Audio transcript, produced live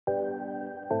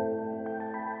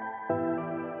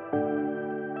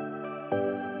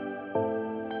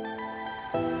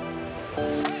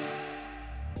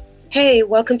Hey,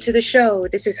 welcome to the show.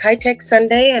 This is High Tech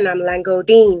Sunday, and I'm Lango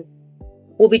Dean.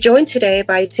 We'll be joined today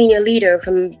by a senior leader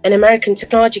from an American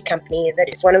technology company that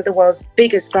is one of the world's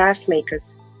biggest glass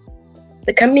makers.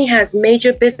 The company has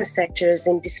major business sectors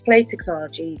in display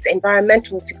technologies,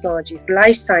 environmental technologies,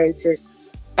 life sciences,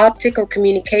 optical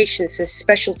communications, and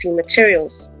specialty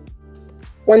materials.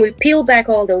 When we peel back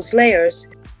all those layers,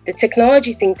 the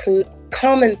technologies include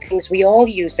common things we all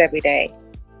use every day.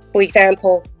 For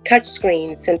example,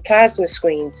 touchscreens and plasma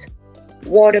screens,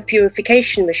 water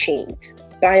purification machines,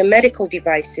 biomedical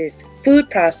devices, food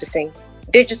processing,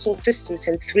 digital systems,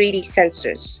 and 3D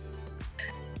sensors.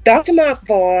 Dr. Mark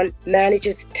Vaughan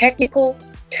manages technical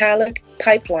talent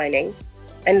pipelining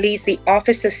and leads the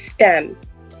Office of STEM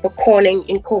for Corning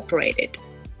Incorporated.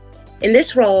 In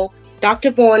this role,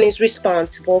 Dr. Vaughan is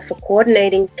responsible for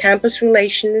coordinating campus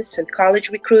relations and college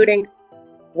recruiting,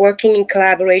 working in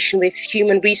collaboration with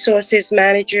human resources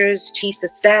managers, chiefs of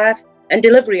staff, and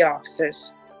delivery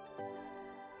officers.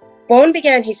 Vaughan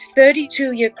began his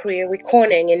 32-year career with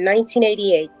Corning in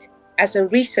 1988 as a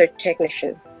research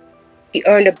technician. He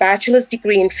earned a bachelor's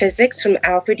degree in physics from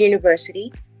Alfred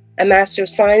University, a Master of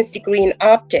Science degree in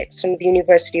optics from the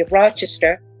University of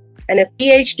Rochester, and a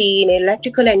PhD in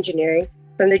electrical engineering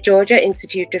from the Georgia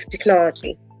Institute of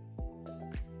Technology.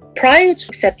 Prior to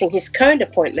accepting his current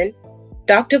appointment,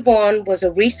 Dr. Vaughan was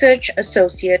a research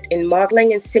associate in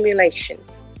modeling and simulation,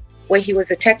 where he was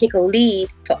a technical lead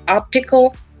for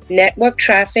optical, network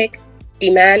traffic,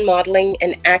 demand modeling,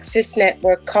 and access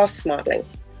network cost modeling.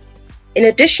 In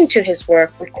addition to his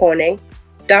work with Corning,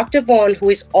 Dr. Vaughan, who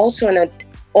is also an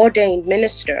ordained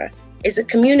minister, is a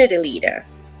community leader.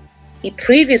 He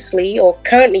previously or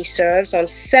currently serves on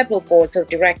several boards of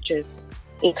directors,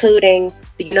 including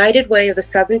the United Way of the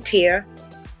Southern Tier,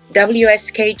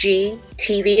 WSKG,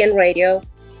 TV and Radio,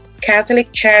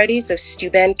 Catholic Charities of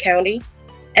Steuben County,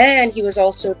 and he was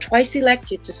also twice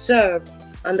elected to serve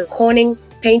on the Corning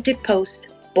Painted Post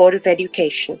Board of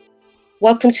Education.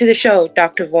 Welcome to the show,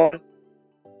 Dr. Vaughan.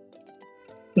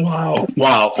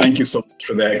 Wow. Thank you so much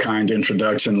for that kind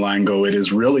introduction, Lango. It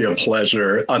is really a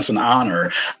pleasure. It's an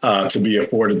honor to be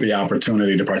afforded the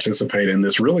opportunity to participate in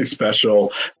this really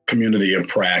special community of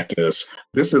practice.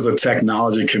 This is a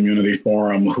technology community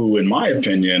forum who, in my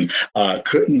opinion,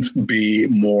 couldn't be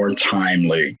more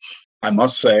timely. I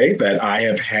must say that I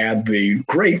have had the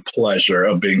great pleasure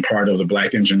of being part of the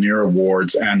Black Engineer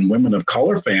Awards and Women of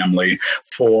Color family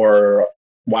for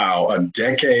a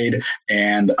decade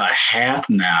and a half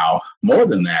now, more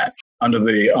than that, under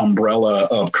the umbrella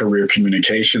of Career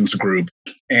Communications Group.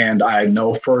 And I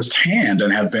know firsthand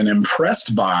and have been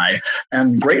impressed by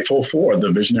and grateful for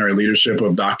the visionary leadership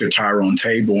of Dr. Tyrone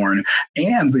Taborn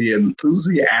and the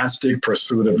enthusiastic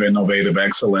pursuit of innovative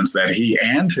excellence that he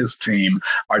and his team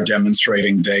are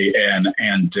demonstrating day in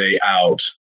and day out.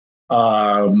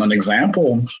 An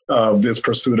example of this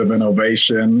pursuit of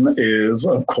innovation is,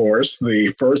 of course,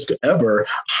 the first ever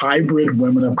hybrid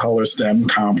Women of Color STEM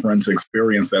conference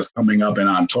experience that's coming up in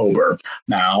October.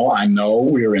 Now, I know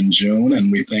we're in June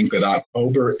and we think that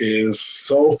October is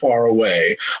so far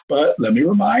away, but let me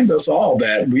remind us all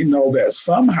that we know that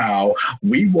somehow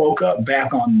we woke up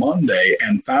back on Monday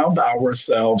and found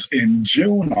ourselves in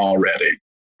June already.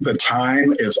 The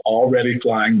time is already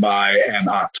flying by, and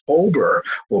October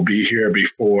will be here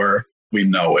before we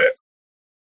know it.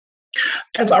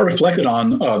 As I reflected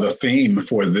on the theme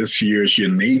for this year's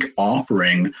unique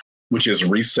offering, which is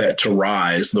Reset to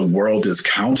Rise, the world is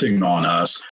counting on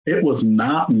us, it was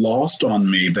not lost on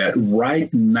me that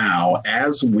right now,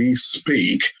 as we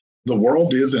speak, the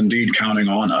world is indeed counting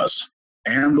on us,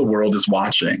 and the world is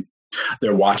watching.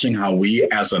 They're watching how we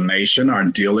as a nation are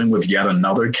dealing with yet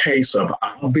another case of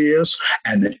obvious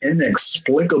and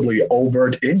inexplicably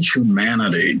overt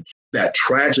inhumanity that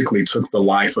tragically took the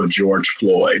life of George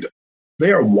Floyd.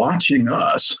 They are watching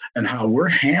us and how we're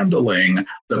handling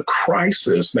the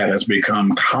crisis that has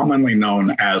become commonly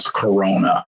known as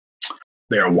Corona.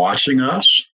 They're watching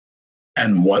us,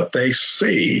 and what they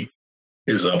see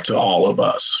is up to all of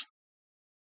us.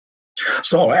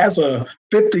 So as a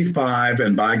 55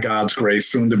 and by God's grace,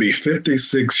 soon to be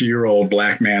 56-year-old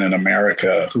Black man in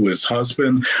America who is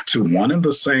husband to one and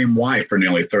the same wife for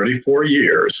nearly 34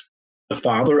 years, the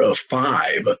father of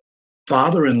 5,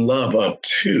 father-in-love of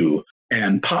 2,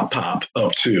 and pop-pop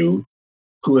of 2,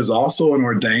 who is also an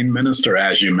ordained minister,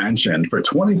 as you mentioned, for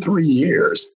 23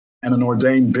 years, and an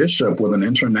ordained bishop with an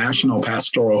international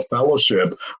pastoral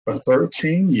fellowship for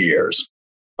 13 years.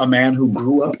 A man who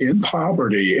grew up in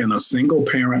poverty in a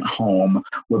single-parent home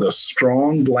with a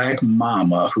strong Black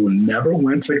mama who never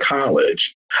went to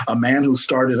college. A man who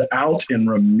started out in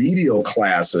remedial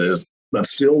classes but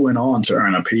still went on to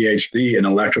earn a PhD in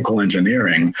electrical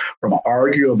engineering from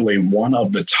arguably one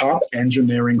of the top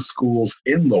engineering schools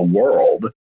in the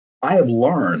world, I have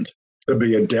learned to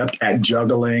be adept at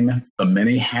juggling the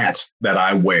many hats that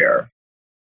I wear.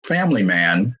 Family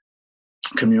man,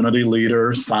 community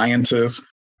leader, scientist,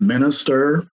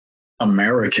 minister,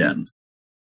 American.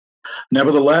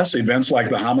 Nevertheless, events like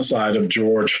the homicide of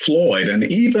George Floyd and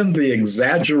even the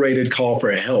exaggerated call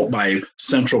for help by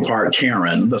Central Park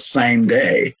Karen the same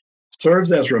day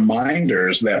serves as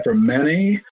reminders that for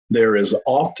many, there is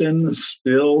often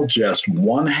still just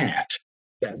one hat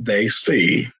that they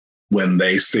see when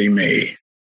they see me.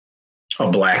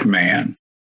 A Black man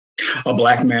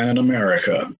in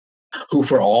America, who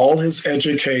for all his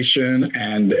education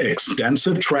and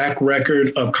extensive track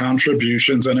record of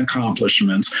contributions and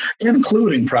accomplishments,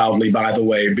 including proudly, by the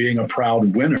way, being a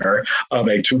proud winner of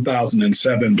a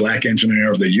 2007 Black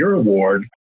Engineer of the Year award,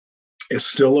 is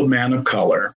still a man of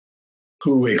color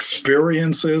who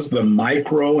experiences the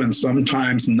micro and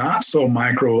sometimes not so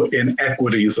micro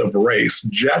inequities of race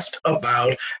just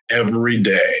about every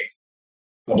day.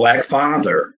 A Black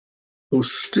father who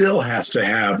still has to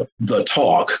have the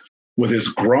talk with his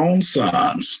grown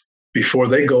sons before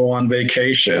they go on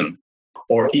vacation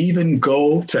or even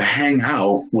go to hang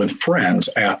out with friends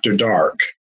after dark.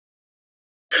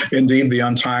 Indeed, the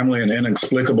untimely and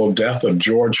inexplicable death of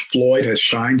George Floyd has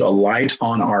shined a light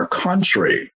on our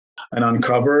country and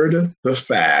uncovered the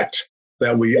fact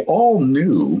that we all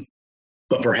knew,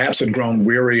 but perhaps had grown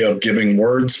weary of giving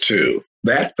words to.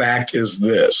 That fact is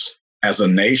this: as a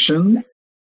nation,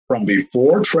 from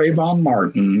before Trayvon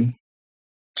Martin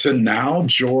to now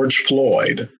George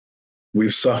Floyd,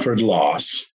 we've suffered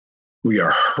loss. We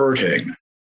are hurting.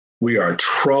 We are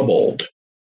troubled.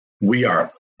 We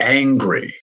are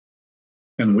angry.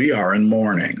 And we are in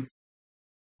mourning.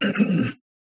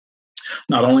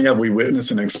 Not only have we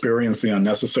witnessed and experienced the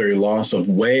unnecessary loss of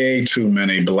way too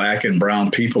many Black and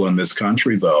brown people in this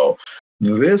country, though,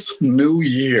 this new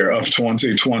year of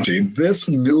 2020, this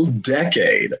new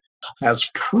decade, has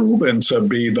proven to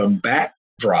be the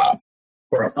backdrop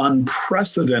for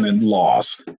unprecedented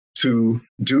loss due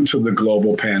to the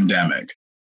global pandemic.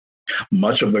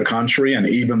 Much of the country and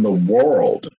even the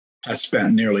world has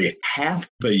spent nearly half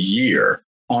the year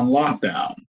on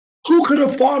lockdown. Who could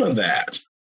have thought of that?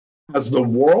 As the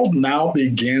world now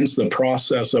begins the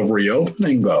process of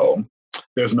reopening, though,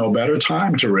 there's no better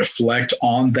time to reflect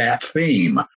on that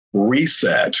theme,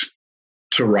 reset,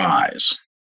 to rise.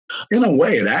 In a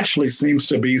way, it actually seems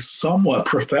to be somewhat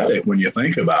prophetic when you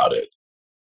think about it.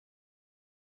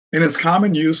 In its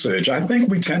common usage, I think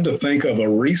we tend to think of a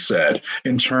reset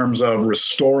in terms of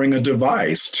restoring a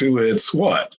device to its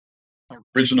what?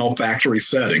 Original factory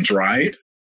settings, right?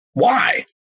 Why?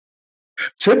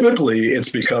 Typically, it's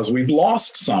because we've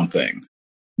lost something,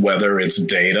 whether it's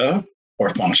data or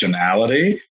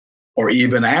functionality or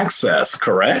even access,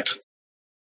 correct?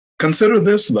 Consider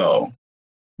this, though.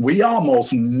 We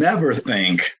almost never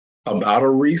think about a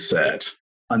reset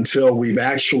until we've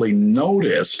actually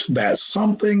noticed that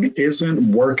something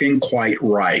isn't working quite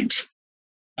right,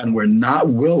 and we're not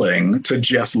willing to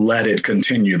just let it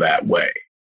continue that way.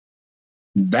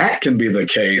 That can be the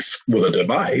case with a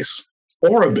device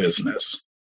or a business,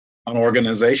 an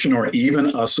organization, or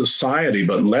even a society.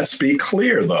 But let's be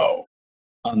clear, though,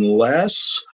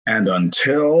 unless and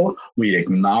until we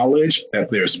acknowledge that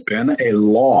there's been a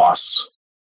loss,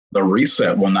 the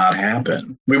reset will not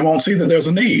happen. We won't see that there's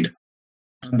a need.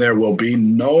 And there will be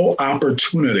no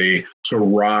opportunity to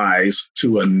rise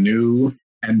to a new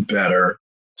and better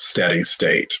steady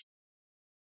state.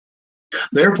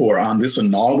 Therefore, on this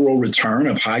inaugural return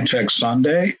of High Tech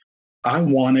Sunday, I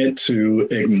wanted to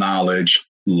acknowledge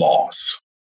loss.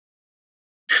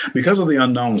 Because of the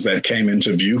unknowns that came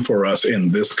into view for us in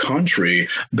this country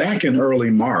back in early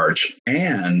March,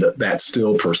 and that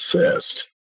still persist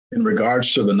in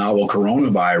regards to the novel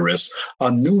coronavirus,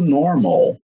 a new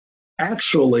normal,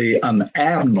 actually an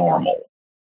abnormal,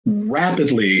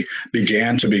 rapidly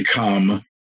began to become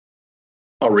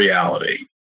a reality.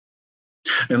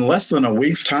 In less than a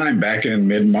week's time, back in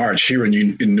mid-March here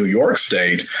in New York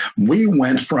State, we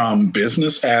went from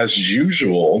business as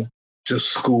usual to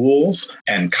schools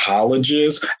and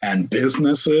colleges and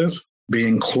businesses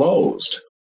being closed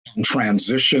and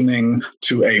transitioning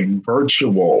to a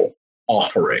virtual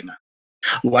offering.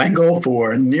 Lango,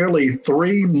 for nearly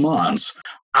 3 months,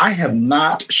 I have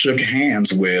not shook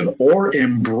hands with or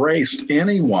embraced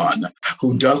anyone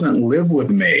who doesn't live with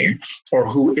me or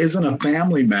who isn't a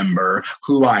family member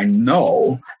who I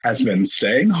know has been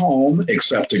staying home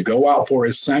except to go out for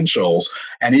essentials.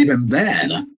 And even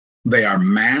then, they are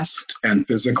masked and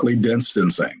physically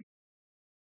distancing.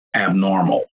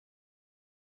 abnormal.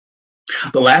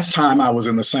 The last time I was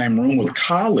in the same room with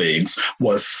colleagues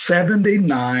was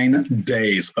 79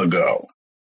 days ago.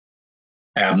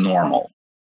 Abnormal.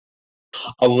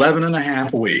 11 and a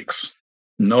half weeks.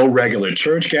 No regular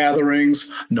church gatherings,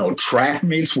 no track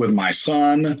meets with my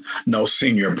son, no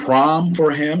senior prom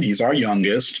for him. He's our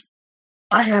youngest.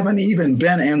 I haven't even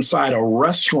been inside a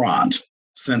restaurant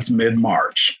since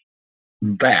mid-March.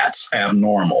 That's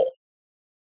abnormal.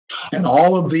 And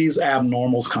all of these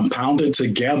abnormals compounded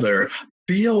together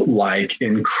feel like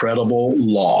incredible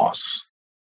loss.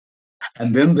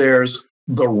 And then there's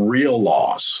the real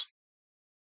loss.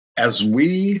 As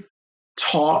we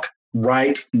talk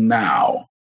right now,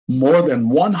 more than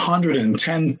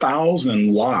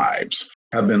 110,000 lives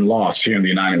have been lost here in the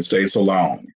United States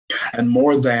alone, and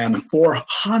more than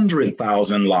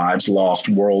 400,000 lives lost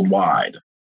worldwide.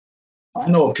 I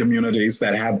know of communities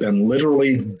that have been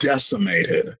literally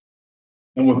decimated.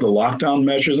 And with the lockdown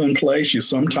measures in place, you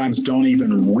sometimes don't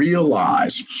even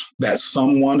realize that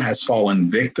someone has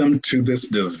fallen victim to this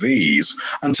disease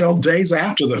until days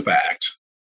after the fact.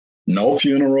 No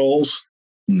funerals,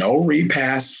 no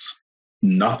repasts,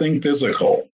 nothing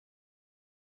physical.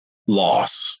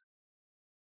 Loss.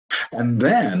 And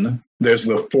then there's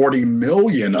the 40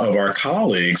 million of our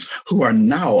colleagues who are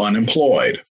now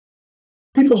unemployed.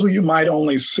 People who you might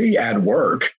only see at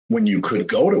work when you could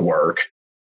go to work,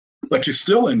 but you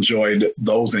still enjoyed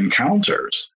those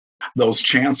encounters, those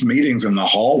chance meetings in the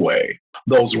hallway,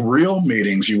 those real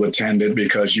meetings you attended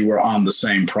because you were on the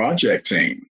same project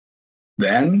team.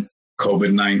 Then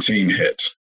COVID-19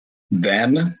 hit.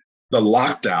 Then the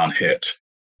lockdown hit.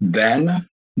 Then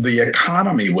the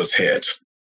economy was hit.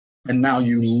 And now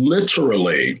you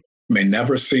literally may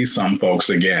never see some folks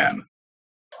again.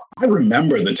 I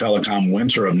remember the telecom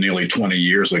winter of nearly 20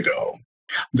 years ago.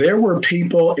 There were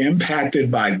people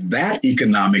impacted by that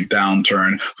economic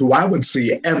downturn who I would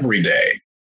see every day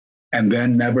and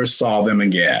then never saw them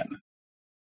again.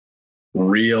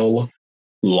 Real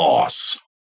loss.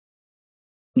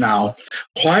 Now,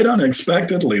 quite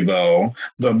unexpectedly, though,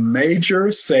 the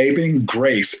major saving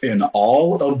grace in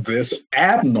all of this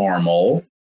abnormal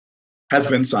has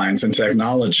been science and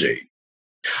technology.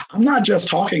 I'm not just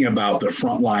talking about the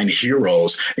frontline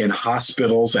heroes in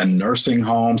hospitals and nursing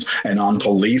homes and on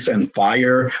police and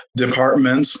fire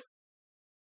departments.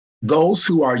 Those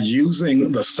who are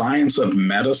using the science of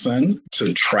medicine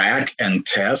to track and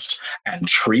test and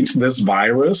treat this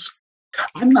virus.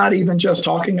 I'm not even just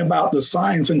talking about the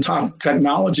science and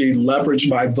technology leveraged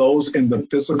by those in the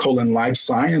physical and life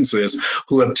sciences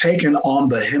who have taken on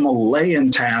the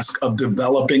Himalayan task of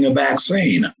developing a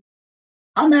vaccine.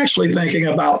 I'm actually thinking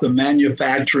about the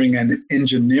manufacturing and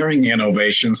engineering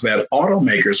innovations that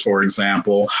automakers, for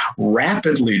example,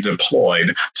 rapidly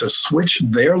deployed to switch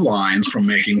their lines from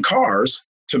making cars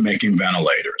to making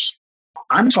ventilators.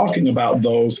 I'm talking about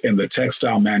those in the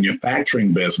textile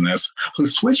manufacturing business who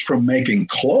switched from making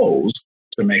clothes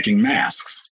to making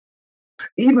masks.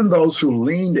 Even those who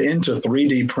leaned into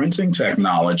 3D printing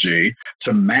technology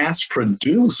to mass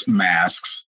produce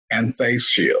masks and face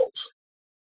shields.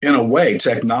 In a way,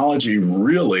 technology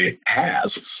really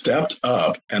has stepped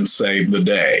up and saved the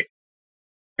day.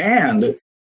 And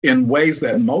in ways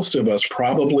that most of us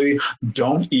probably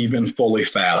don't even fully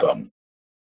fathom.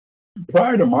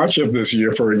 Prior to March of this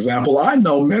year, for example, I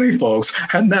know many folks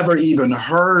had never even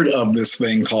heard of this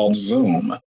thing called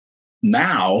Zoom.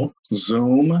 Now,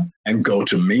 Zoom and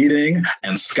GoToMeeting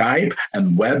and Skype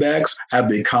and WebEx have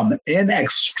become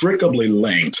inextricably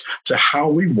linked to how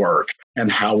we work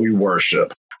and how we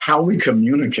worship, how we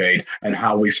communicate, and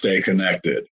how we stay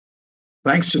connected.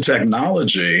 Thanks to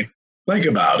technology, think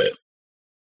about it.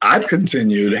 I've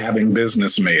continued having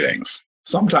business meetings,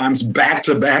 sometimes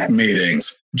back-to-back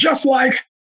meetings, just like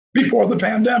before the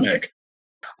pandemic.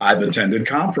 I've attended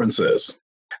conferences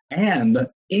and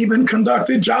even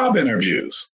conducted job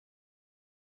interviews.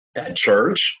 At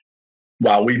church,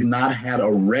 while we've not had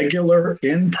a regular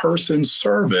in-person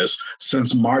service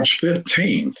since March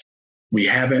 15th, we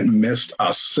haven't missed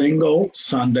a single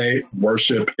Sunday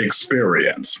worship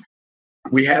experience.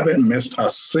 We haven't missed a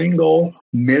single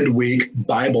midweek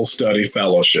Bible study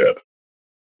fellowship.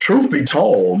 Truth be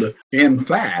told, in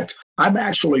fact, I'm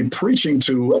actually preaching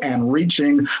to and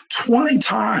reaching 20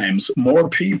 times more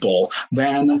people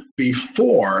than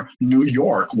before New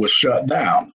York was shut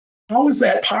down. How is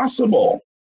that possible?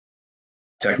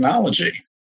 Technology.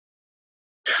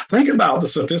 Think about the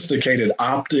sophisticated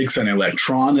optics and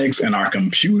electronics in our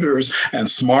computers and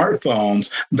smartphones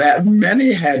that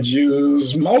many had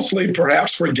used mostly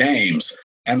perhaps for games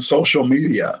and social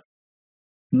media.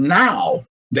 Now,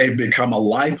 They've become a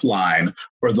lifeline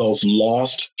for those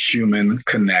lost human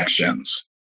connections.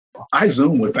 I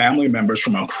Zoom with family members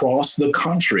from across the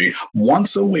country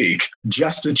once a week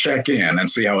just to check in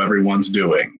and see how everyone's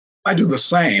doing. I do the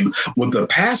same with the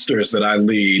pastors that I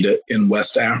lead in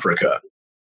West Africa.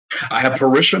 I have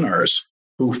parishioners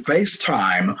who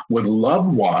FaceTime with loved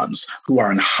ones who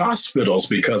are in hospitals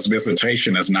because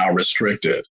visitation is now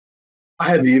restricted. I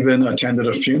have even attended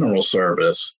a funeral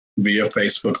service via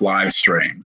Facebook live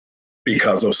stream.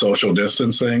 Because of social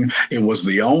distancing, it was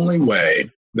the only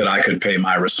way that I could pay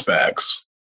my respects.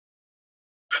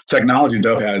 Technology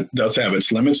does have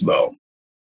its limits, though.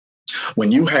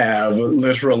 When you have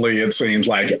literally, it seems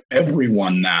like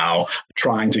everyone now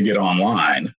trying to get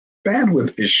online,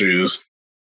 bandwidth issues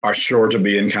are sure to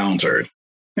be encountered,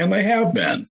 and they have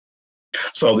been.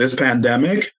 So this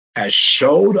pandemic has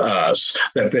showed us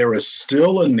that there is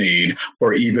still a need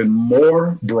for even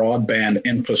more broadband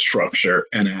infrastructure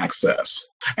and access.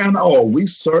 And we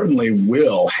certainly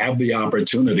will have the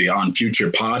opportunity on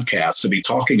future podcasts to be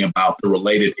talking about the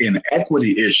related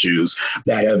inequity issues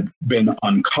that have been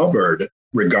uncovered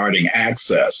regarding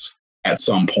access at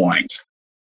some point.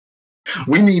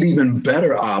 We need even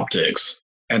better optics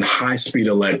and high-speed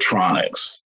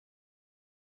electronics.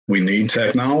 We need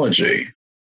technology.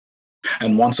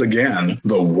 And once again,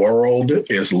 the world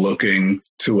is looking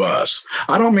to us.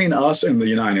 I don't mean us in the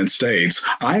United States.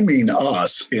 I mean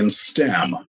us in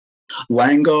STEM.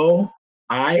 Lango,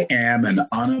 I am an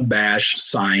unabashed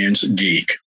science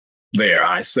geek. There,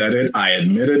 I said it. I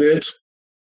admitted it.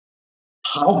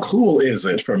 How cool is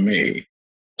it for me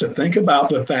to think about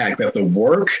the fact that the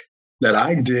work that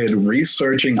I did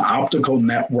researching optical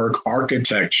network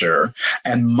architecture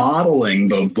and modeling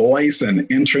the voice and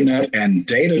internet and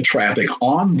data traffic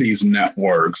on these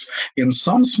networks in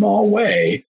some small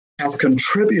way has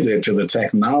contributed to the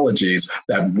technologies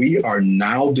that we are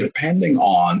now depending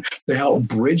on to help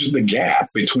bridge the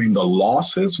gap between the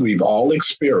losses we've all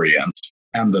experienced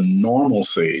and the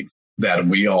normalcy that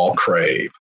we all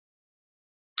crave.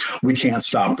 We can't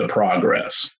stop the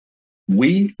progress.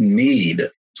 We need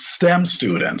STEM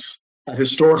students at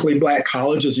historically Black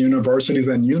colleges, universities,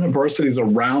 and universities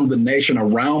around the nation,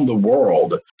 around the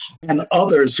world, and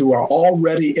others who are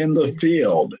already in the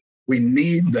field. We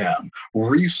need them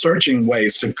researching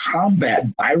ways to combat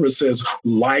viruses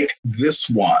like this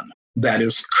one that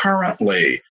is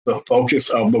currently the focus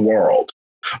of the world.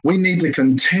 We need to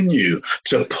continue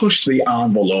to push the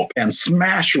envelope and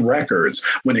smash records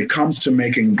when it comes to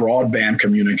making broadband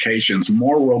communications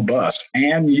more robust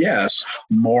and, yes,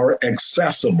 more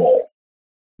accessible.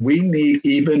 We need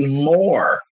even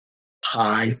more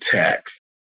high tech.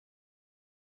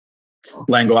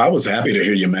 Lango, I was happy to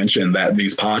hear you mention that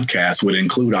these podcasts would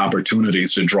include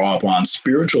opportunities to draw upon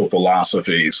spiritual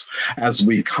philosophies as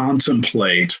we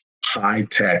contemplate high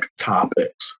tech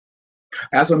topics.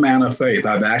 As a man of faith,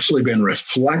 I've actually been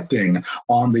reflecting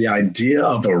on the idea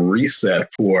of a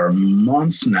reset for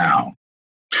months now.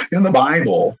 In the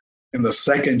Bible, in the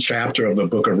second chapter of the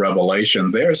book of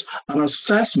Revelation, there's an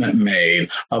assessment made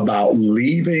about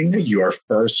leaving your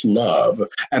first love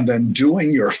and then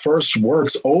doing your first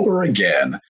works over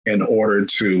again in order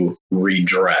to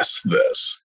redress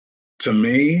this. To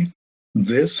me,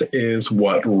 this is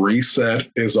what reset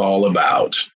is all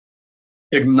about.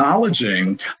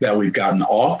 Acknowledging that we've gotten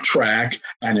off track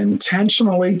and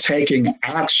intentionally taking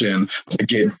action to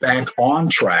get back on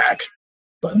track,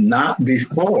 but not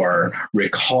before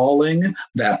recalling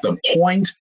that the point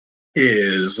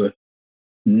is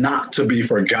not to be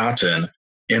forgotten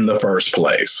in the first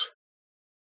place.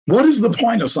 What is the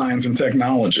point of science and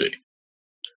technology?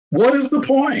 What is the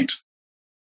point?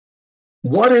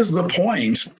 What is the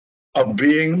point of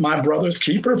being my brother's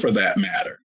keeper, for that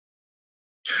matter?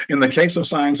 In the case of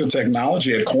science and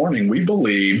technology at Corning, we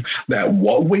believe that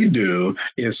what we do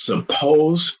is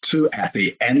supposed to, at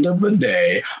the end of the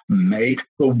day, make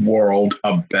the world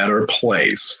a better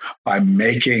place by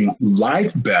making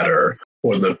life better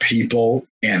for the people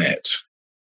in it.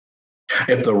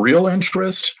 If the real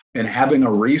interest in having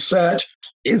a reset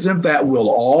isn't that we'll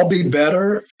all be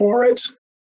better for it,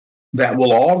 that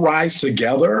we'll all rise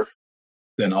together,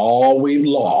 then all we've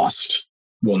lost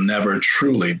will never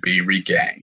truly be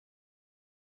regained.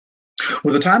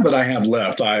 With the time that I have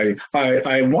left, I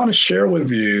want to share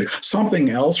with you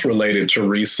something else related to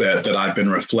reset that I've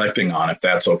been reflecting on, if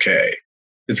that's okay.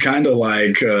 It's kind of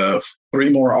like 3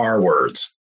 more R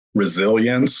words: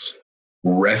 resilience,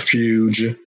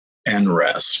 refuge, and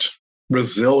rest.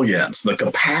 Resilience, the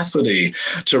capacity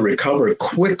to recover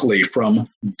quickly from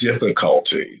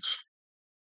difficulties.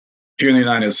 Here in the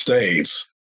United States,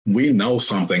 we know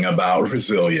something about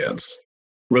resilience.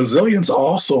 Resilience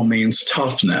also means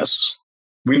toughness.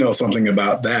 We know something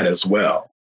about that as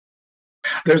well.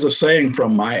 There's a saying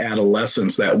from my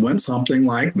adolescence that went something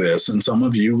like this, and some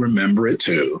of you remember it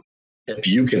too. If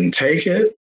you can take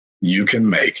it, you can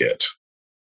make it.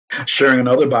 Sharing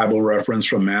another Bible reference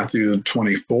from Matthew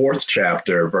 24th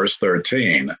chapter, verse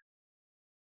 13.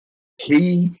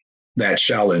 He that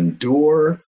shall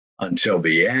endure until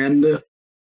the end,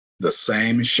 the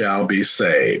same shall be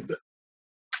saved.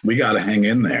 We got to hang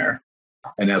in there.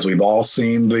 And as we've all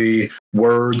seen the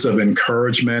words of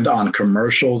encouragement on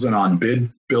commercials and on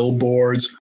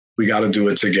billboards, we got to do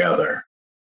it together.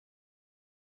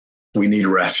 We need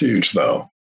refuge,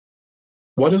 though.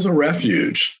 What is a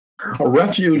refuge? A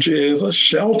refuge is a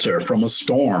shelter from a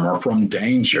storm or from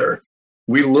danger.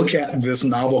 We look at this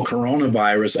novel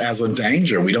coronavirus as a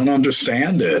danger. We don't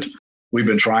understand it. We've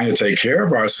been trying to take care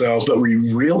of ourselves, but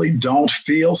we really don't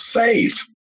feel safe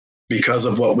because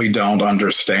of what we don't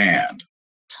understand.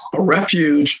 A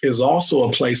refuge is also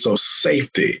a place of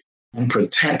safety and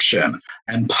protection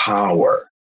and power.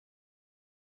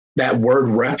 That word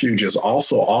refuge is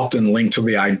also often linked to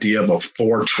the idea of a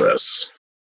fortress.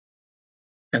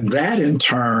 And that in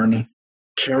turn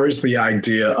carries the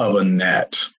idea of a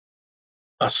net,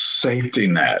 a safety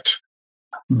net.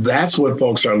 That's what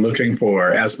folks are looking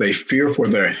for as they fear for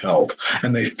their health,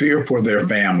 and they fear for their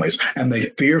families, and they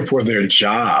fear for their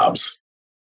jobs.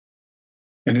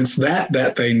 And it's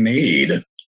that they need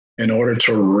in order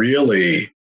to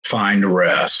really find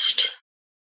rest.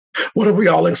 What have we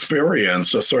all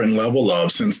experienced a certain level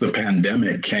of since the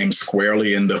pandemic came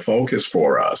squarely into focus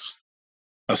for us?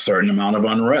 A certain amount of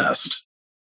unrest.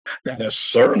 That has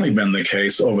certainly been the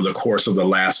case over the course of the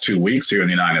last 2 weeks here in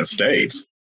the United States.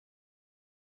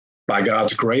 By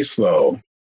God's grace, though,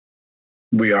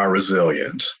 we are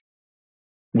resilient.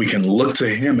 We can look to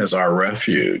Him as our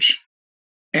refuge,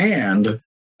 and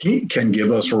He can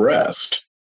give us rest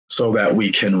so that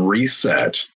we can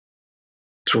reset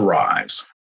to rise.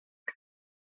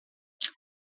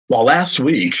 While last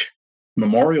week,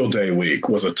 Memorial Day week,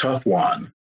 was a tough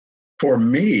one, for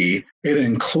me, it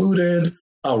included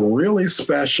a really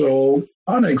special,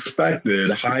 unexpected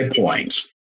high point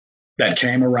that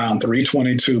came around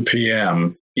 3:22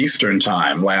 p.m. Eastern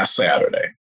Time last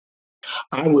Saturday.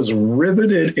 I was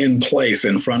riveted in place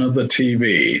in front of the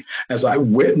TV as I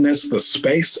witnessed the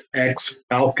SpaceX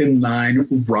Falcon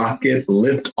 9 rocket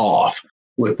lift off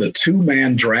with the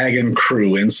two-man Dragon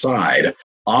crew inside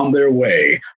on their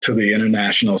way to the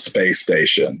International Space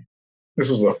Station. This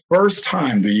was the first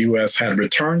time the U.S. had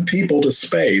returned people to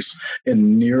space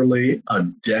in nearly a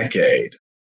decade.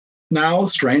 Now,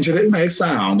 strange as it may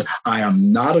sound, I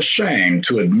am not ashamed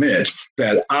to admit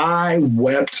that I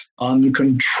wept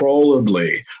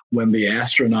uncontrollably when the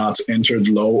astronauts entered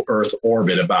low Earth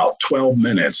orbit about 12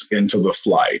 minutes into the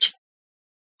flight.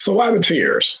 So why the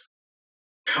tears?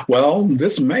 Well,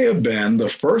 this may have been the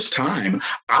first time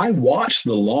I watched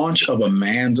the launch of a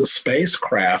manned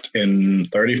spacecraft in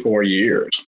 34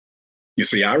 years. You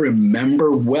see, I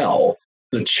remember well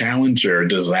the Challenger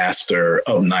disaster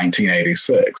of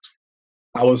 1986.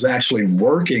 I was actually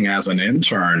working as an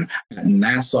intern at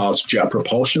NASA's Jet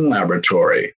Propulsion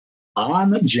Laboratory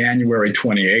on January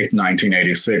 28,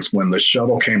 1986, when the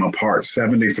shuttle came apart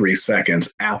 73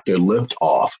 seconds after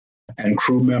liftoff. And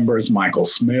crew members Michael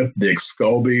Smith, Dick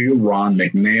Scobie, Ron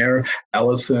McNair,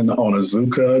 Ellison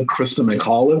Onizuka, Krista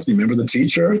McAuliffe, you remember the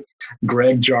teacher?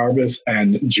 Greg Jarvis,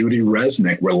 and Judy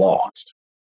Resnick were lost.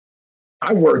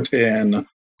 I worked in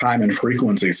time and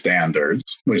frequency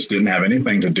standards, which didn't have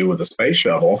anything to do with the space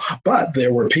shuttle, but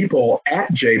there were people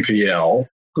at JPL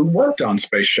who worked on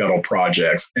space shuttle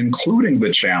projects, including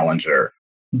the Challenger.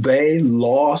 They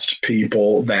lost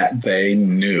people that they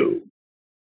knew.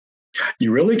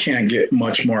 You really can't get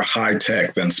much more high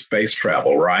tech than space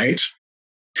travel, right?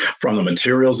 From the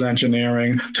materials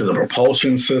engineering to the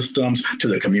propulsion systems to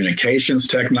the communications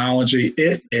technology,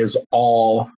 it is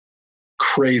all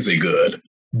crazy good,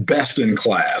 best in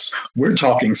class. We're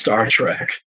talking Star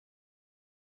Trek.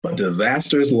 But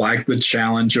disasters like the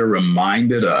Challenger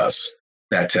reminded us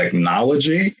that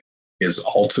technology is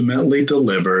ultimately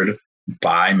delivered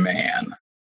by man.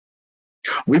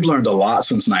 We've learned a lot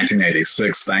since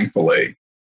 1986, thankfully.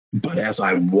 But as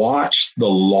I watched the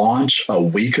launch a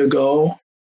week ago,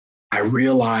 I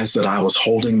realized that I was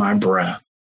holding my breath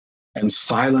and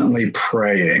silently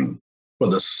praying for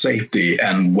the safety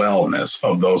and wellness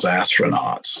of those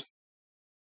astronauts.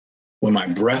 When my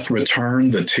breath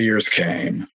returned, the tears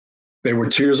came. They were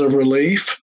tears of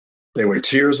relief. They were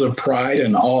tears of pride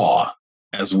and awe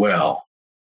as well,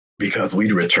 because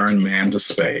we'd returned man to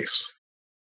space.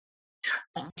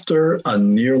 After a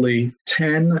nearly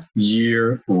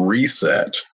 10-year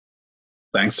reset,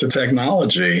 thanks to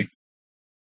technology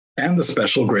and the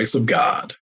special grace of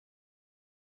God,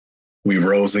 we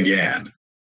rose again.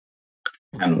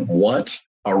 And what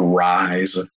a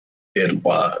rise it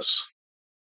was.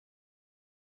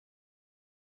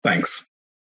 Thanks.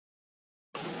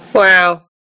 Wow.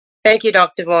 Thank you,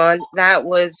 Dr. Vaughn. That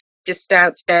was just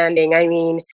outstanding. I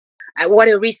mean, what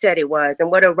a reset it was, and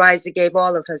what a rise it gave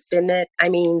all of us, didn't it? I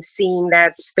mean, seeing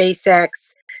that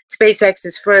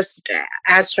SpaceX's first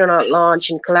astronaut launch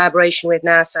in collaboration with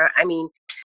NASA. I mean,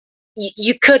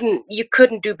 you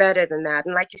couldn't do better than that.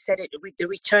 And like you said, the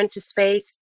return to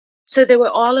space. So there were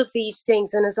all of these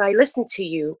things, and as I listened to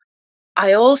you,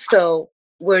 I also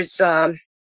was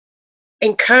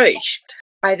encouraged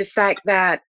by the fact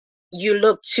that you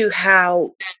look to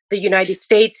how the United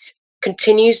States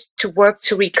continues to work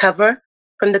to recover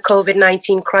from the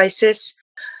COVID-19 crisis.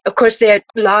 Of course, there are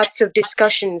lots of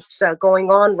discussions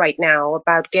going on right now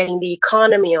about getting the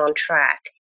economy on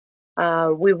track.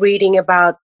 We're reading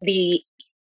about the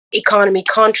economy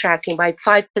contracting by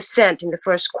 5% in the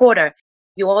first quarter.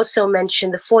 You also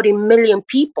mentioned the 40 million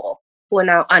people who are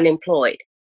now unemployed.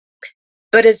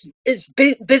 But as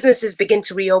businesses begin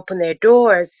to reopen their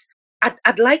doors,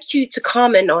 I'd like you to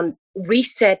comment on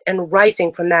reset and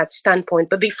rising from that standpoint.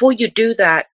 But before you do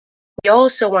that, we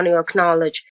also want to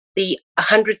acknowledge the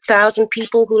 100,000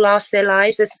 people who lost their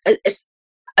lives. As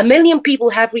 1 million people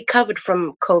have recovered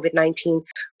from COVID-19,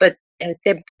 but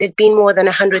there've been more than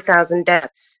 100,000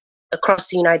 deaths across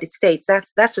the United States.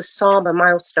 That's a somber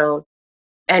milestone,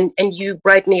 and you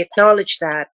rightly acknowledge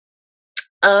that.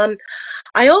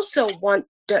 I also want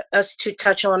us to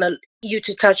touch on a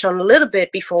little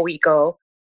bit before we go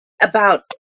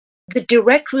about the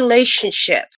direct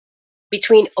relationship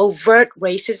between overt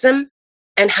racism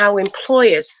and how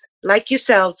employers like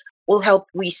yourselves will help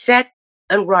reset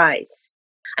and rise.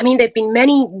 I mean, there have been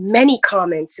many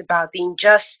comments about the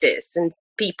injustice and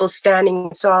people standing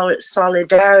in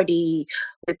solidarity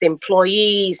with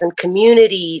employees and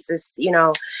communities, as you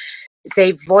know,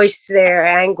 they voiced their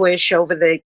anguish over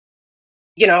the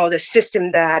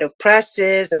system that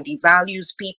oppresses and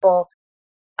devalues people.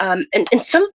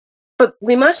 But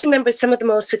we must remember some of the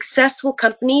most successful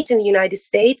companies in the United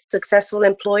States, successful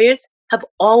employers, have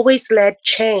always led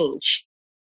change.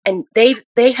 And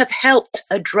they have helped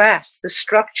address the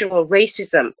structural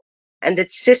racism and the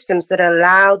systems that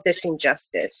allowed this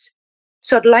injustice.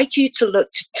 So I'd like you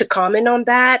to comment on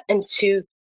that, and to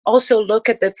also look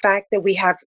at the fact that we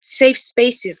have safe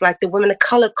spaces like the Women of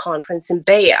Color Conference in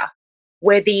Bea,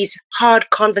 where these hard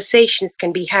conversations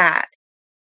can be had,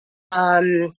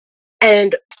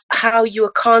 and how you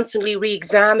are constantly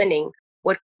re-examining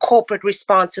what corporate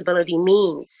responsibility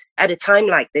means at a time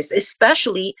like this,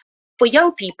 especially for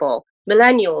young people,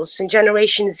 millennials and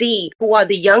Generation Z, who are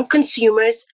the young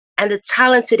consumers and the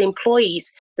talented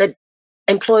employees that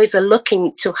employers are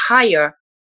looking to hire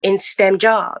in STEM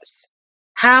jobs.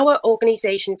 How are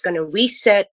organizations going to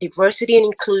reset diversity and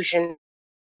inclusion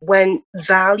when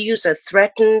values are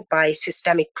threatened by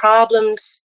systemic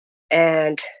problems,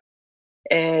 and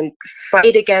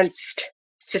fight against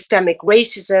systemic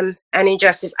racism and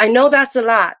injustice? I know that's a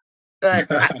lot,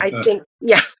 but I think,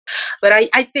 yeah, but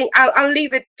I think I'll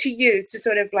leave it to you to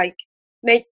sort of like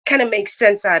make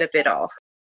sense out of it all.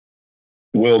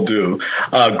 Will do.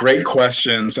 Great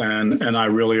questions, and I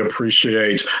really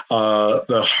appreciate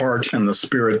the heart and the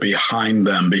spirit behind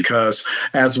them, because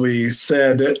as we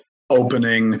said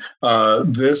opening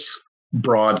this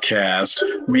broadcast,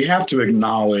 we have to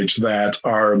acknowledge that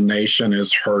our nation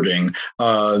is hurting.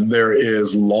 There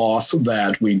is loss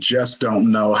that we just don't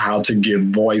know how to give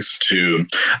voice to.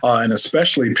 And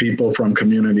especially people from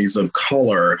communities of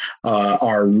color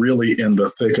are really in the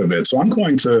thick of it. So I'm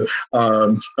going to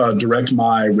direct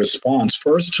my response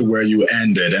first to where you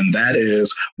ended, and that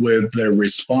is with the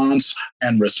response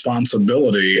and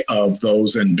responsibility of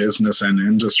those in business and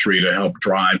industry to help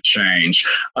drive change.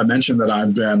 I mentioned that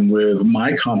I've been with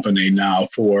my company now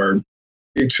for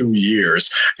 2 years,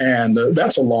 and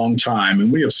that's a long time.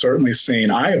 And I have certainly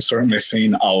seen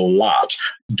a lot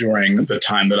during the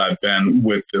time that I've been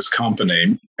with this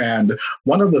company. And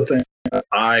one of the things that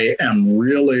I am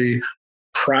really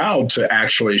proud to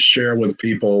actually share with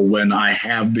people when I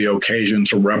have the occasion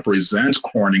to represent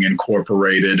Corning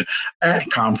Incorporated at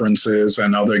conferences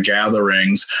and other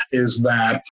gatherings is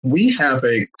that we have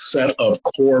a set of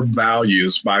core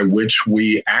values by which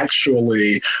we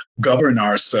actually govern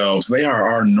ourselves. They are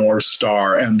our North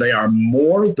Star, and they are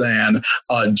more than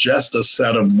just a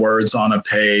set of words on a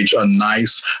page, a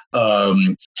nice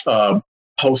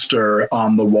poster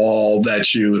on the wall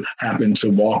that you happen to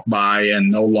walk by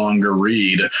and no longer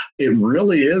read. It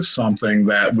really is something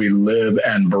that we live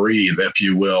and breathe, if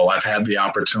you will. I've had the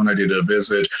opportunity to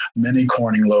visit many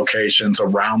Corning locations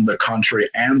around the country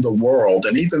and the world.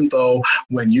 And even though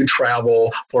when you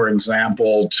travel, for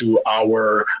example, to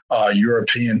our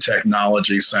European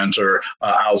Technology Center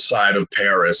outside of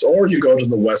Paris, or you go to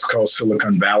the West Coast,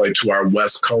 Silicon Valley, to our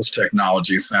West Coast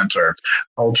Technology Center,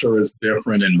 culture is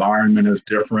different, environment is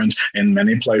different. In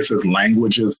many places,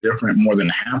 language is different. More than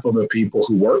half of the people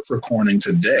who work for Corning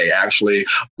today actually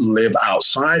live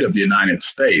outside of the United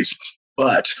States.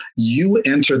 But you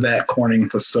enter that Corning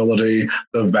facility,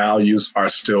 the values are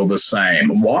still the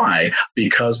same. Why?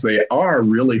 Because they are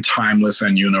really timeless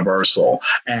and universal.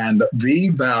 And the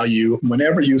value,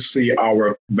 whenever you see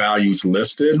our values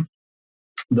listed,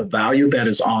 the value that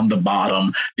is on the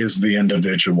bottom is the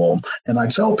individual. And I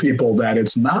tell people that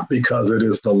it's not because it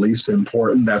is the least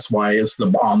important, that's why it's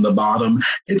on the bottom.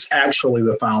 It's actually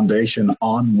the foundation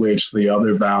on which the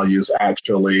other values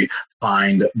actually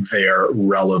find their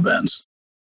relevance.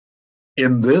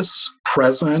 In this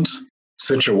present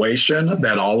situation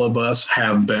that all of us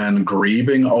have been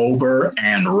grieving over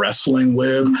and wrestling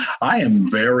with, I am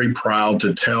very proud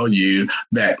to tell you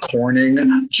that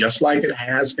Corning, just like it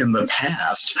has in the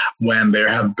past, when there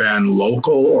have been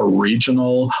local or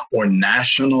regional or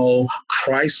national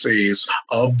crises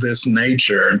of this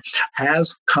nature,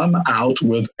 has come out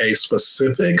with a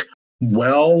specific,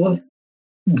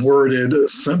 worded,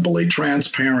 simply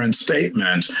transparent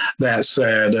statement that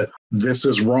said, this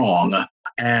is wrong,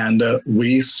 and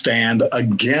we stand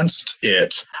against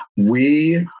it.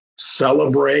 We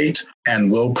celebrate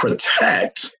and will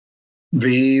protect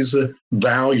these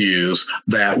values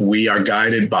that we are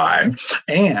guided by.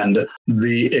 And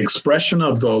the expression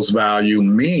of those values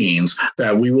means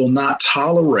that we will not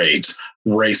tolerate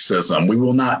racism. We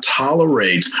will not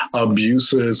tolerate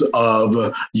abuses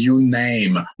of, you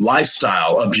name,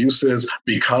 lifestyle, abuses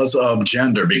because of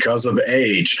gender, because of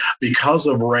age, because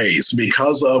of race,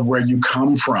 because of where you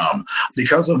come from,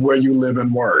 because of where you live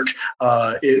and work.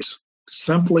 It's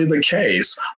simply the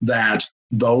case that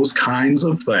those kinds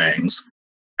of things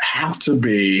have to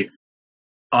be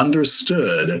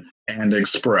understood and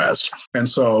expressed. And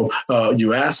so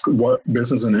you ask what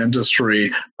business and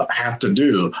industry have to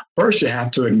do. First, you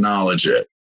have to acknowledge it.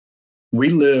 We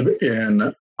live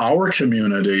in our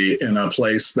community in a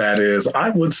place that is, I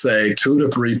would say, 2 to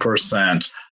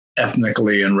 3%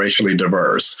 ethnically and racially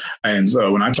diverse. And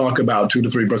so when I talk about 2 to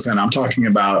 3%, I'm talking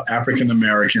about African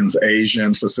Americans,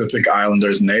 Asians, Pacific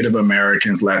Islanders, Native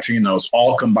Americans, Latinos,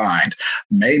 all combined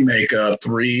may make up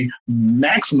 3,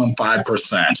 maximum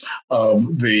 5%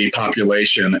 of the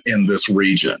population in this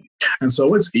region. And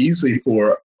so it's easy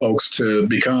for folks to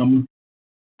become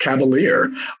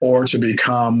cavalier or to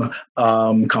become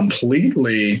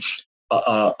completely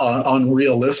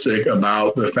unrealistic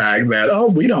about the fact that, oh,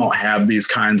 we don't have these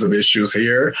kinds of issues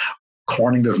here.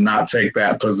 Corning does not take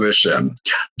that position.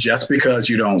 Just because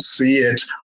you don't see it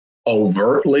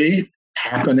overtly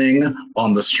happening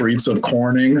on the streets of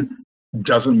Corning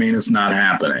doesn't mean it's not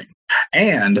happening.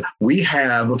 And we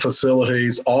have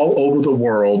facilities all over the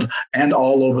world and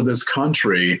all over this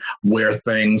country where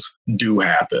things do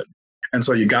happen. And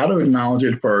so you got to acknowledge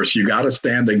it first. You got to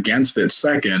stand against it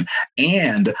second.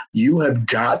 And you have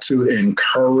got to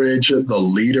encourage the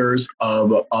leaders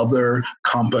of other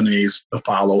companies to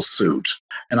follow suit.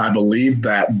 And I believe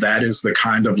that that is the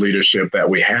kind of leadership that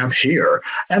we have here.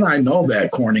 And I know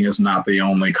that Corning is not the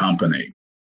only company.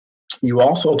 You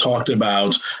also talked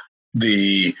about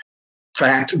the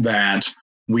fact that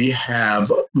we have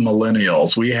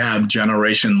millennials, we have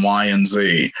Generation Y and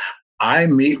Z. I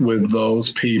meet with those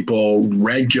people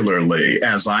regularly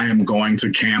as I am going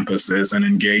to campuses and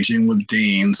engaging with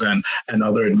deans and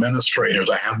other administrators.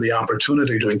 I have the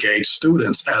opportunity to engage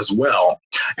students as well.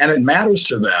 And it matters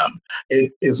to them.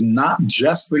 It is not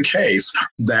just the case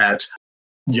that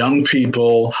young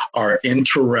people are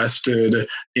interested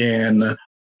in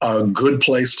a good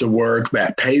place to work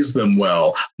that pays them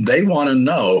well. They want to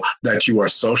know that you are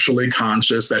socially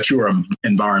conscious, that you are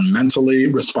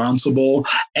environmentally responsible,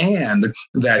 and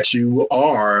that you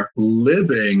are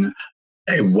living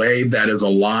a way that is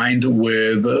aligned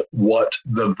with what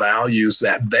the values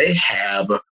that they have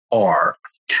are.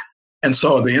 And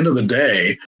so at the end of the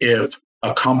day, if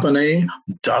a company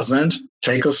doesn't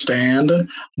take a stand,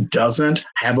 doesn't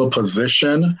have a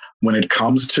position when it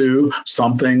comes to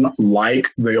something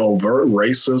like the overt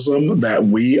racism that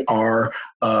we are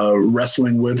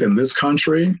wrestling with in this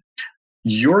country,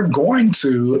 you're going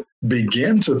to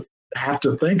begin to have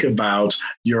to think about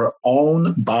your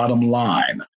own bottom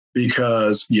line.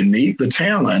 because you need the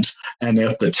talent. And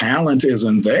if the talent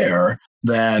isn't there,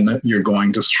 then you're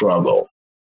going to struggle.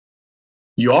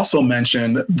 You also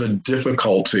mentioned the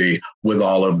difficulty with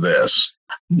all of this.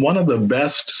 One of the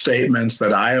best statements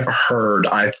that I have heard,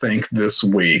 I think, this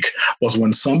week was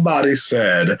when somebody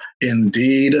said,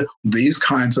 indeed, these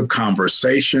kinds of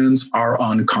conversations are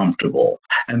uncomfortable.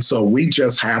 And so we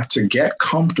just have to get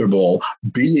comfortable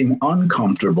being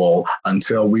uncomfortable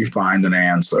until we find an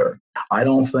answer. I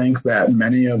don't think that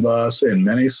many of us in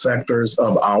many sectors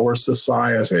of our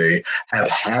society have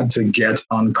had to get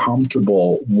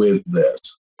uncomfortable with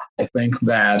this. I think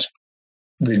that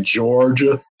the George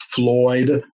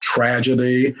Floyd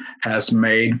tragedy has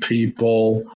made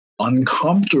people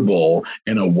uncomfortable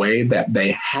in a way that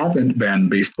they haven't been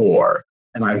before.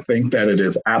 And I think that it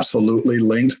is absolutely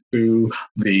linked to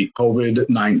the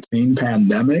COVID-19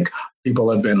 pandemic.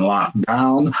 People have been locked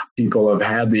down. People have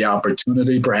had the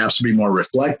opportunity perhaps to be more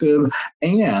reflective.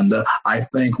 And I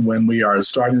think when we are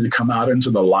starting to come out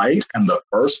into the light, and the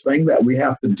first thing that we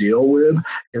have to deal with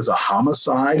is a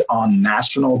homicide on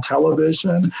national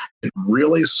television, it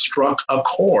really struck a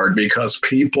chord because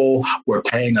people were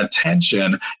paying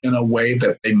attention in a way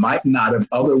that they might not have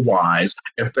otherwise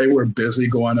if they were busy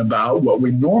going about what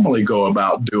we normally go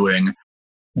about doing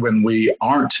when we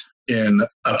aren't in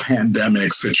a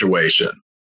pandemic situation.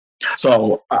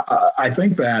 So I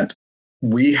think that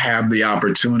we have the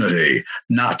opportunity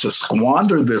not to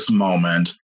squander this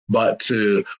moment, but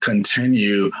to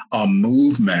continue a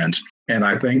movement. And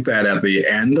I think that at the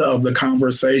end of the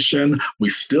conversation, we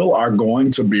still are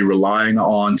going to be relying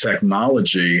on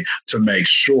technology to make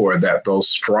sure that those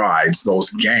strides, those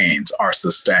gains are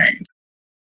sustained.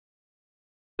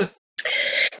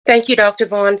 Thank you, Dr.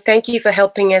 Vaughn. Thank you for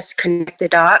helping us connect the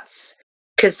dots.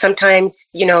 Because sometimes,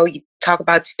 you talk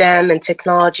about STEM and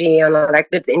technology and all like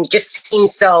that, and it just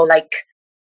seems so like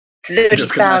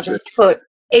 30,000 foot.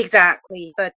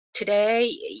 Exactly. But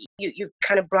today, you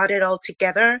kind of brought it all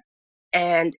together.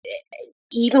 And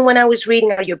even when I was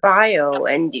reading out your bio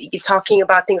and you're talking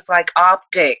about things like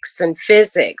optics and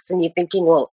physics, and you're thinking,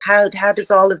 well, how does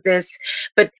all of this?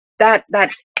 But that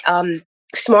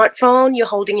smartphone you're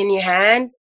holding in your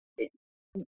hand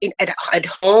at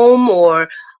home or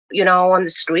on the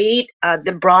street,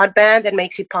 the broadband that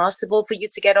makes it possible for you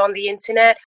to get on the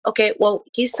internet. Okay, well,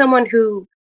 he's someone who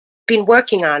been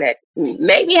working on it.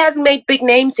 Maybe hasn't made big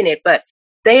names in it, but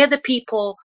they are the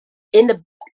people in the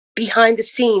behind the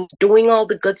scenes doing all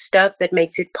the good stuff that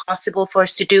makes it possible for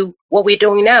us to do what we're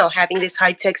doing now, having this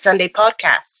High Tech Sunday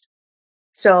podcast.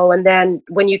 So, and then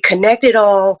when you connect it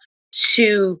all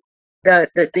to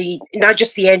the not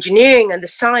just the engineering and the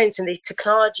science and the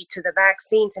technology to the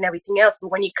vaccines and everything else, but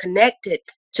when you connect it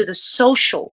to the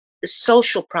social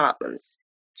problems,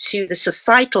 to the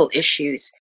societal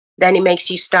issues, then it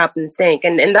makes you stop and think.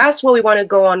 And that's what we want to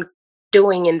go on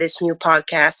doing in this new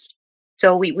podcast.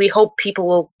 So we hope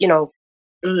people will,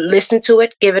 listen to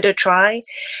it, give it a try.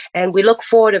 And we look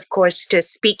forward, of course, to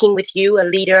speaking with you, a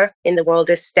leader in the world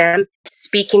of STEM,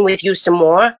 speaking with you some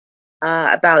more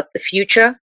about the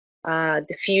future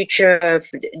of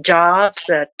jobs,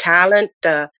 talent,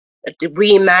 the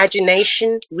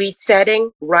reimagination,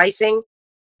 resetting, rising.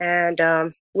 And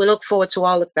we look forward to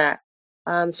all of that.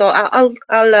 So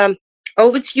I'll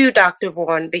over to you, Dr.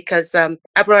 Vaughn, because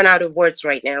I've run out of words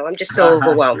right now. I'm just so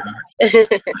overwhelmed.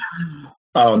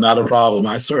 Oh, not a problem.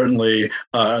 I certainly,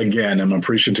 again, am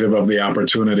appreciative of the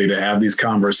opportunity to have these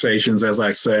conversations, as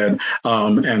I said.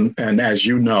 And as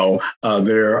you know,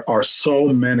 there are so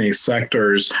many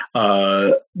sectors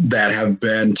that have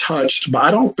been touched, but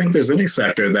I don't think there's any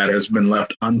sector that has been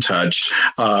left untouched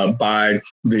by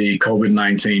the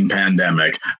COVID-19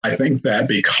 pandemic. I think that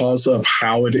because of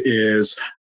how it is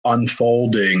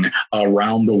unfolding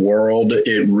around the world,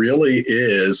 it really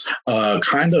is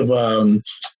kind of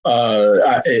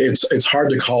it's hard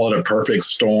to call it a perfect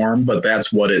storm, but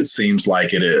that's what it seems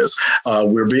like it is.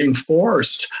 We're being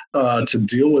forced to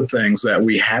deal with things that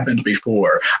we haven't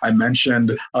before. I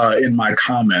mentioned in my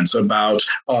comments about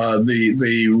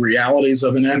the realities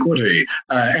of inequity,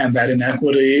 and that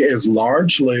inequity is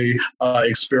largely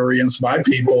experienced by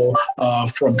people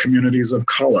from communities of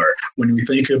color. When we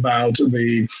think about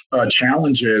the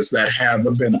challenges that have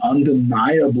been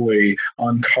undeniably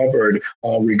uncovered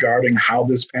regarding how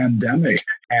this pandemic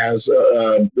has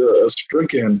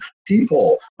stricken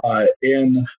people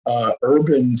in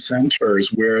urban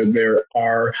centers where there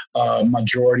are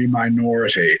majority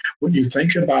minority. When you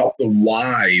think about the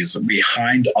whys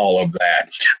behind all of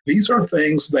that, these are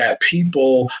things that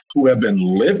people who have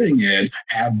been living it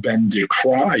have been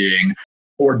decrying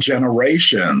or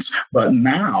generations. But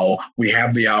now we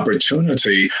have the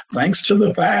opportunity, thanks to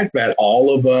the fact that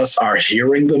all of us are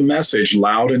hearing the message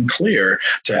loud and clear,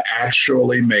 to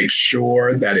actually make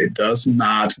sure that it does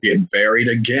not get buried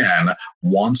again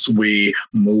once we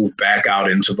move back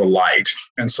out into the light.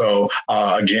 And so,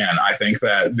 again, I think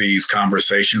that these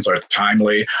conversations are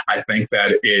timely. I think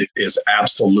that it is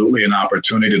absolutely an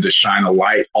opportunity to shine a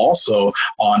light also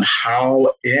on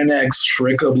how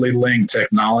inextricably linked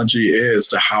technology is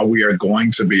to how we are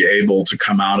going to be able to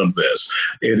come out of this.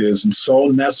 It is so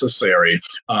necessary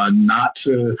not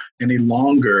to any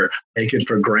longer take it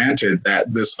for granted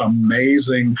that this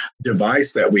amazing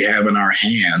device that we have in our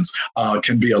hands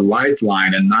can be a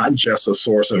lifeline and not just a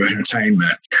source of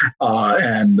entertainment.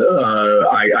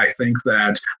 I think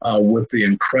that with the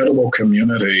incredible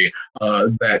community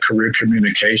that Career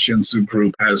Communications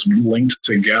Group has linked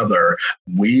together,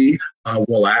 we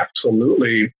will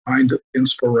absolutely find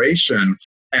inspiration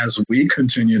as we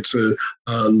continue to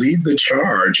lead the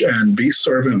charge and be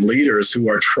servant leaders who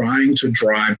are trying to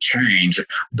drive change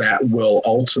that will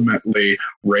ultimately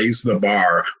raise the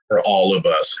bar for all of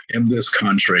us in this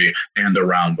country and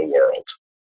around the world.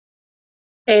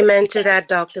 Amen to that,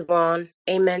 Dr. Vaughn.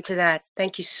 Amen to that.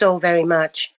 Thank you so very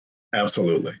much.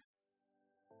 Absolutely.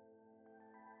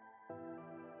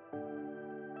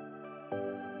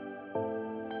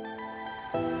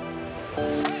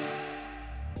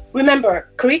 Remember,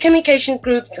 Career Communication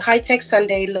Group's High Tech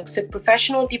Sunday looks at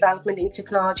professional development in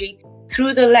technology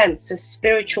through the lens of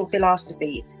spiritual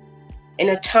philosophies. In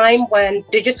a time when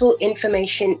digital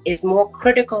information is more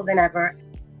critical than ever,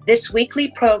 this weekly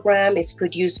program is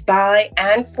produced by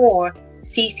and for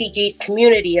CCG's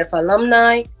community of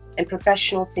alumni and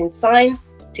professionals in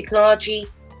science, technology,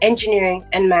 engineering,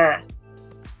 and math.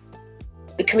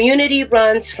 The community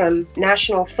runs from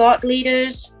national thought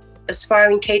leaders,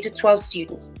 aspiring K-12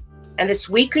 students, and this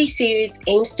weekly series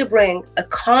aims to bring a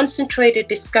concentrated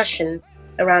discussion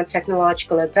around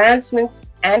technological advancements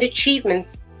and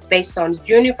achievements based on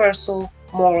universal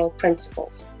moral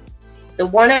principles. The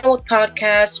 1-hour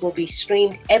podcast will be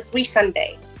streamed every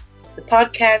Sunday. The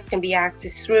podcast can be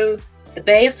accessed through the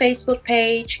Bay of Facebook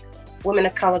page, Women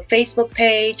of Color Facebook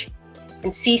page,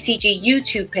 and CCG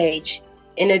YouTube page,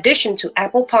 in addition to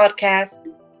Apple Podcasts,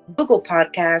 Google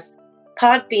Podcasts,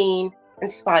 Podbean, and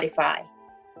Spotify.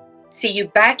 See you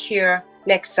back here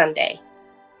next Sunday.